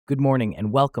Good morning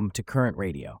and welcome to Current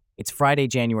Radio. It's Friday,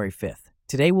 January 5th.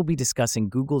 Today we'll be discussing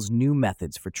Google's new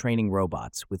methods for training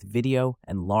robots with video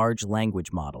and large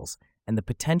language models and the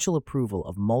potential approval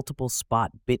of multiple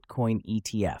spot Bitcoin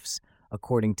ETFs,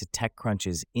 according to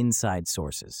TechCrunch's inside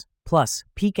sources. Plus,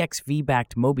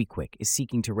 PeakXV-backed MobiKwik is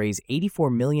seeking to raise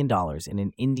 $84 million in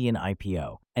an Indian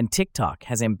IPO, and TikTok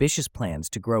has ambitious plans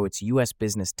to grow its U.S.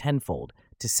 business tenfold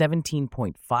to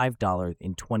 $17.5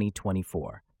 in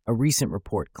 2024. A recent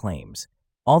report claims.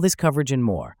 All this coverage and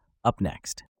more, up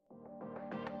next.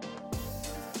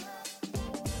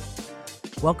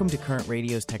 Welcome to Current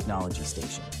Radio's Technology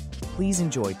Station. Please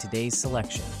enjoy today's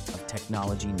selection of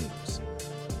technology news.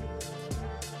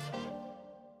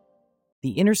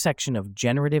 The intersection of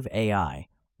generative AI,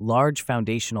 large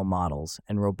foundational models,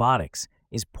 and robotics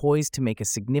is poised to make a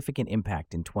significant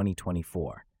impact in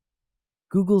 2024.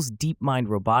 Google's DeepMind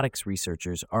robotics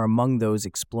researchers are among those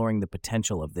exploring the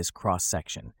potential of this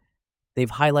cross-section.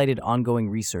 They've highlighted ongoing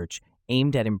research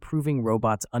aimed at improving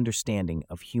robots' understanding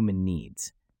of human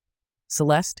needs.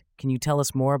 Celeste, can you tell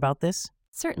us more about this?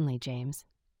 Certainly, James.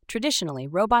 Traditionally,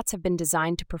 robots have been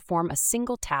designed to perform a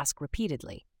single task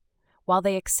repeatedly. While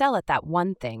they excel at that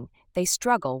one thing, they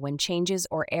struggle when changes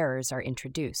or errors are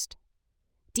introduced.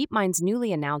 DeepMind's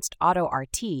newly announced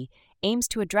AutoRT aims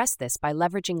to address this by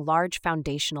leveraging large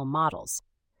foundational models.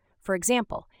 For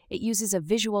example, it uses a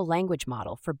visual language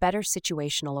model for better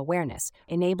situational awareness,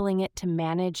 enabling it to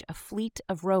manage a fleet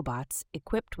of robots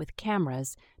equipped with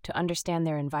cameras to understand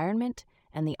their environment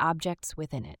and the objects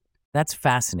within it. That's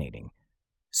fascinating.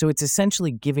 So it's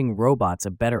essentially giving robots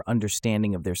a better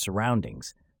understanding of their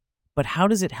surroundings. But how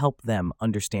does it help them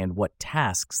understand what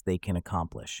tasks they can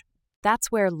accomplish?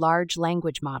 That's where large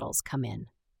language models come in.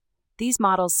 These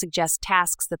models suggest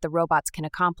tasks that the robots can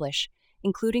accomplish,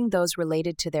 including those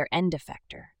related to their end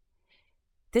effector.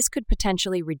 This could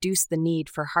potentially reduce the need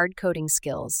for hard coding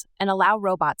skills and allow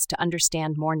robots to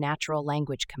understand more natural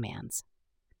language commands.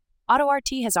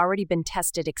 AutoRT has already been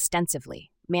tested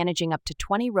extensively, managing up to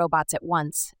 20 robots at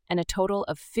once and a total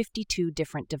of 52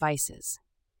 different devices.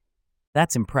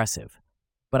 That's impressive.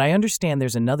 But I understand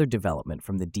there's another development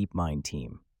from the DeepMind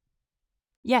team.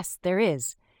 Yes, there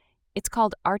is. It's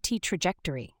called RT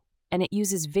Trajectory, and it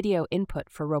uses video input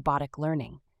for robotic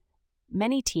learning.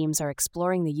 Many teams are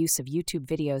exploring the use of YouTube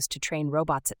videos to train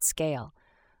robots at scale,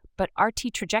 but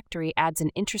RT Trajectory adds an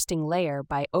interesting layer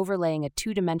by overlaying a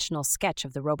two-dimensional sketch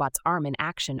of the robot's arm in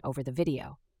action over the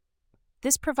video.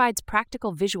 This provides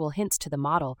practical visual hints to the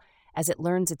model as it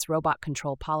learns its robot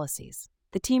control policies.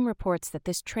 The team reports that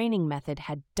this training method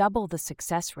had double the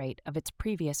success rate of its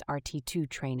previous RT2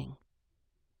 training.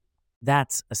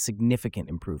 That's a significant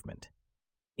improvement.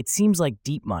 It seems like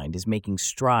DeepMind is making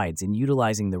strides in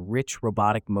utilizing the rich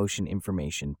robotic motion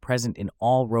information present in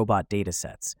all robot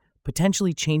datasets,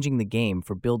 potentially changing the game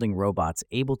for building robots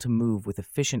able to move with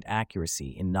efficient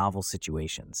accuracy in novel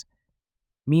situations.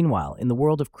 Meanwhile, in the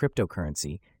world of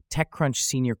cryptocurrency, TechCrunch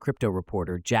senior crypto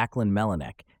reporter Jacqueline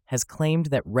Melinek has claimed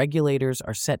that regulators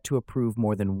are set to approve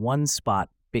more than one spot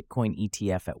Bitcoin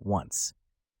ETF at once.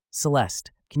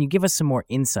 Celeste, can you give us some more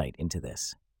insight into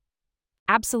this?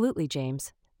 Absolutely,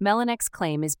 James. Melinek's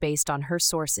claim is based on her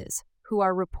sources, who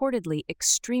are reportedly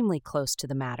extremely close to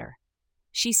the matter.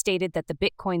 She stated that the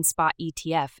Bitcoin spot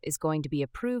ETF is going to be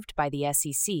approved by the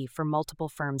SEC for multiple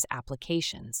firms'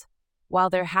 applications. While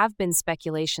there have been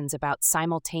speculations about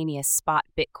simultaneous spot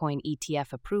Bitcoin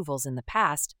ETF approvals in the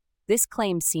past, this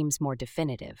claim seems more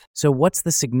definitive. So what's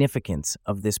the significance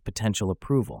of this potential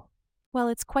approval? Well,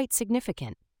 it's quite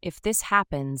significant. If this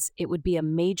happens, it would be a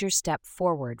major step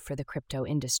forward for the crypto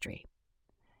industry.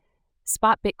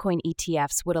 Spot Bitcoin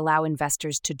ETFs would allow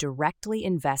investors to directly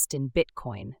invest in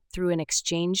Bitcoin through an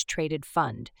exchange-traded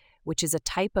fund, which is a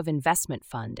type of investment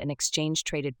fund and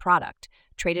exchange-traded product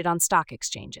traded on stock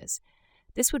exchanges.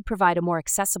 This would provide a more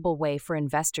accessible way for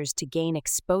investors to gain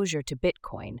exposure to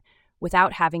Bitcoin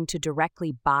without having to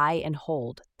directly buy and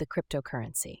hold the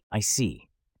cryptocurrency. I see.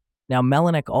 Now,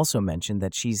 Melinek also mentioned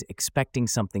that she's expecting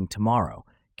something tomorrow.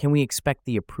 Can we expect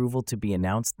the approval to be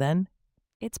announced then?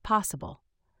 It's possible.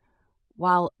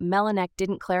 While Melinek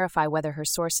didn't clarify whether her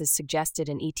sources suggested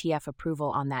an ETF approval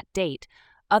on that date,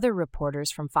 other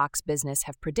reporters from Fox Business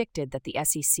have predicted that the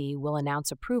SEC will announce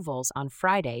approvals on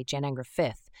Friday, January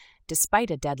 5th,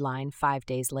 despite a deadline 5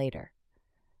 days later.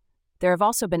 There have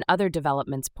also been other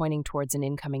developments pointing towards an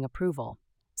incoming approval.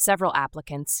 Several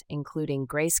applicants, including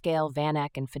Grayscale,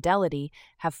 VanEck, and Fidelity,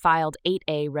 have filed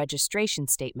 8A registration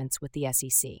statements with the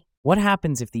SEC. What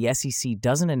happens if the SEC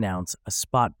doesn't announce a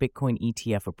spot Bitcoin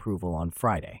ETF approval on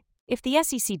Friday? If the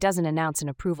SEC doesn't announce an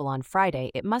approval on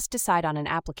Friday, it must decide on an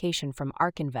application from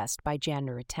ARK Invest by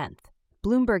January 10th.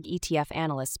 Bloomberg ETF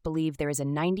analysts believe there is a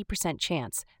 90%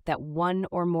 chance that one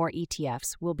or more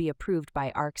ETFs will be approved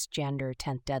by ARK's January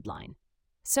 10th deadline.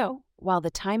 So, while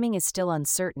the timing is still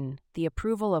uncertain, the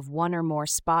approval of one or more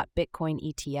spot Bitcoin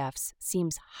ETFs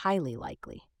seems highly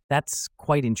likely. That's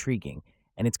quite intriguing,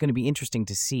 and it's going to be interesting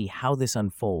to see how this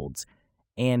unfolds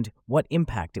and what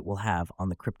impact it will have on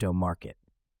the crypto market.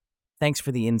 Thanks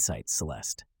for the insights,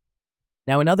 Celeste.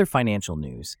 Now, in other financial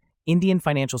news, Indian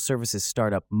financial services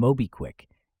startup MobiKwik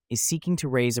is seeking to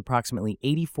raise approximately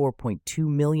 $84.2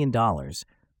 million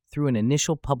through an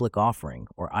initial public offering,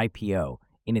 or IPO,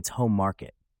 in its home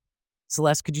market.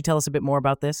 Celeste, could you tell us a bit more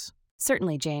about this?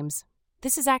 Certainly, James.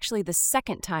 This is actually the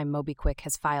second time MobiKwik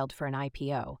has filed for an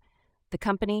IPO. The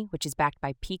company, which is backed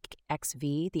by Peak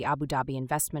XV, the Abu Dhabi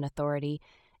Investment Authority,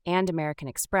 and American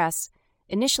Express,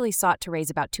 initially sought to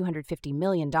raise about $250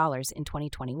 million in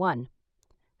 2021.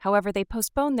 However, they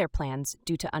postponed their plans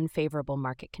due to unfavorable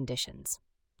market conditions.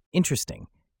 Interesting.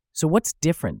 So what's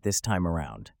different this time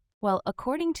around? Well,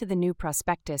 according to the new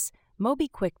prospectus,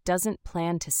 MobiKwik doesn't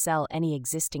plan to sell any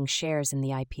existing shares in the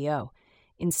IPO.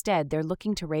 Instead, they're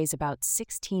looking to raise about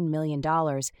 $16 million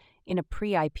in a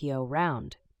pre-IPO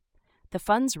round. The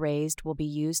funds raised will be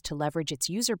used to leverage its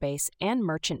user base and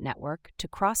merchant network to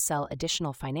cross-sell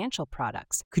additional financial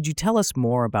products. Could you tell us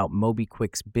more about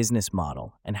MobiKwik's business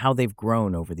model and how they've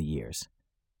grown over the years?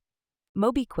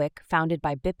 MobiKwik, founded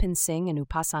by Bipin Singh and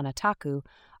Upasana Thakur,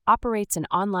 operates an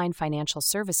online financial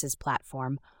services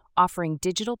platform offering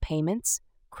digital payments,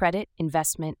 credit,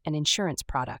 investment, and insurance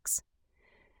products.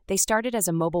 They started as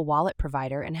a mobile wallet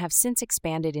provider and have since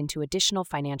expanded into additional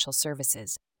financial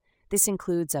services. This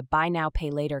includes a buy now, pay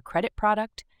later credit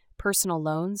product, personal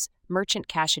loans, merchant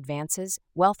cash advances,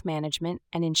 wealth management,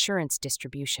 and insurance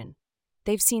distribution.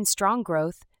 They've seen strong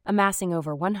growth, amassing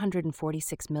over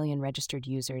 146 million registered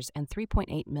users and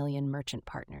 3.8 million merchant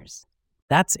partners.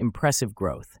 That's impressive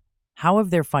growth. How have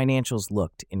their financials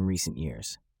looked in recent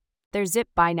years? Their Zip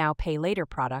Buy Now Pay Later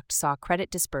product saw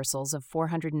credit dispersals of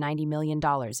 $490 million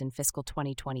in fiscal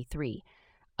 2023,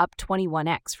 up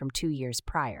 21x from 2 years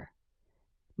prior.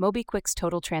 MobiKwik's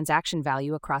total transaction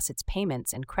value across its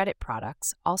payments and credit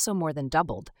products also more than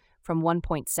doubled, from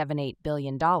 $1.78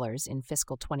 billion in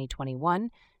fiscal 2021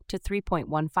 to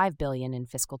 $3.15 billion in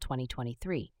fiscal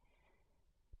 2023.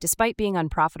 Despite being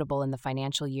unprofitable in the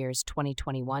financial years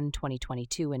 2021,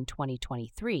 2022, and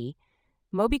 2023,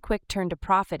 MobiKwik turned a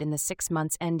profit in the 6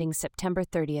 months ending September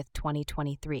 30,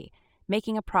 2023,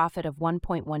 making a profit of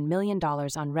 $1.1 million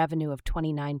on revenue of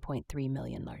 $29.3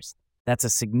 million. That's a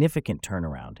significant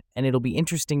turnaround, and it'll be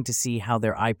interesting to see how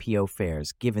their IPO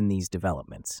fares given these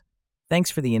developments.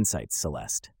 Thanks for the insights,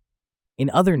 Celeste. In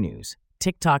other news,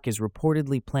 TikTok is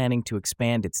reportedly planning to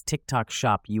expand its TikTok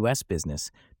Shop US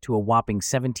business to a whopping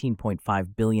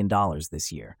 $17.5 billion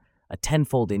this year, a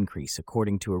tenfold increase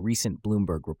according to a recent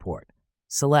Bloomberg report.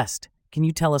 Celeste, can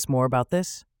you tell us more about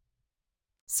this?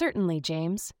 Certainly,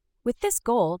 James. With this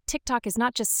goal, TikTok is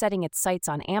not just setting its sights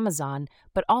on Amazon,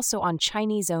 but also on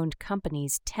Chinese-owned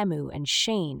companies Temu and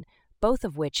Shein, both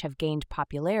of which have gained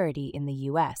popularity in the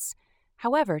U.S.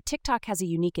 However, TikTok has a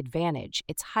unique advantage: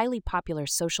 its highly popular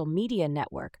social media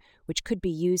network, which could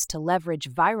be used to leverage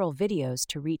viral videos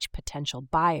to reach potential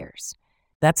buyers.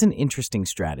 That's an interesting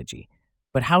strategy.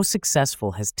 But how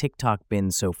successful has TikTok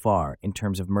been so far in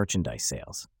terms of merchandise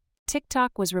sales?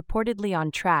 TikTok was reportedly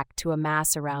on track to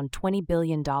amass around $20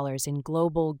 billion in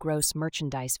global gross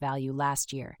merchandise value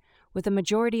last year, with a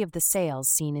majority of the sales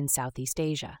seen in Southeast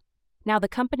Asia. Now, the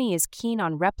company is keen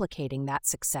on replicating that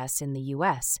success in the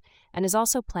U.S. and is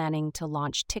also planning to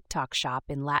launch TikTok Shop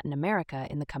in Latin America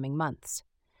in the coming months.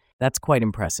 That's quite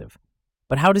impressive.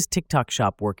 But how does TikTok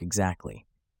Shop work exactly?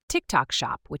 TikTok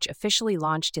Shop, which officially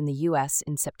launched in the U.S.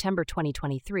 in September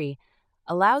 2023,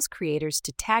 allows creators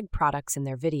to tag products in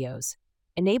their videos,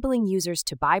 enabling users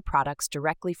to buy products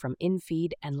directly from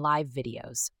in-feed and live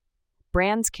videos.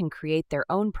 Brands can create their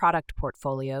own product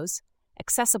portfolios,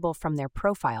 accessible from their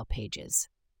profile pages.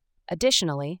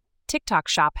 Additionally, TikTok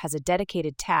Shop has a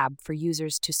dedicated tab for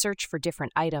users to search for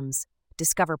different items,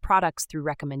 discover products through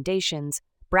recommendations,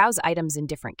 browse items in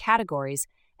different categories,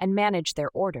 and manage their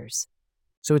orders.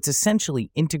 So it's essentially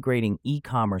integrating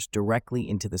e-commerce directly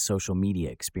into the social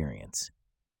media experience.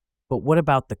 But what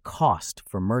about the cost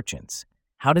for merchants?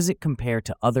 How does it compare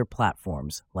to other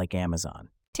platforms like Amazon?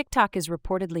 TikTok is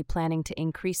reportedly planning to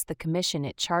increase the commission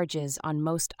it charges on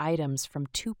most items from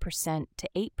 2% to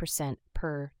 8%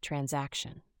 per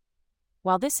transaction.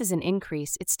 While this is an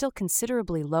increase, it's still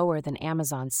considerably lower than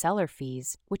Amazon's seller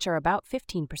fees, which are about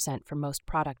 15% for most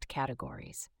product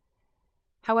categories.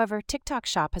 However, TikTok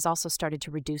Shop has also started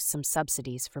to reduce some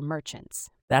subsidies for merchants.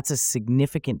 That's a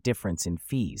significant difference in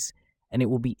fees, and it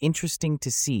will be interesting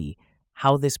to see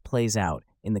how this plays out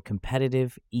in the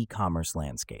competitive e-commerce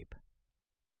landscape.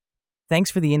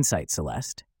 Thanks for the insight,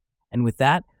 Celeste. And with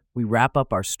that, we wrap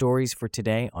up our stories for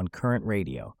today on Current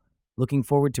Radio. Looking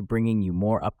forward to bringing you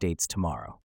more updates tomorrow.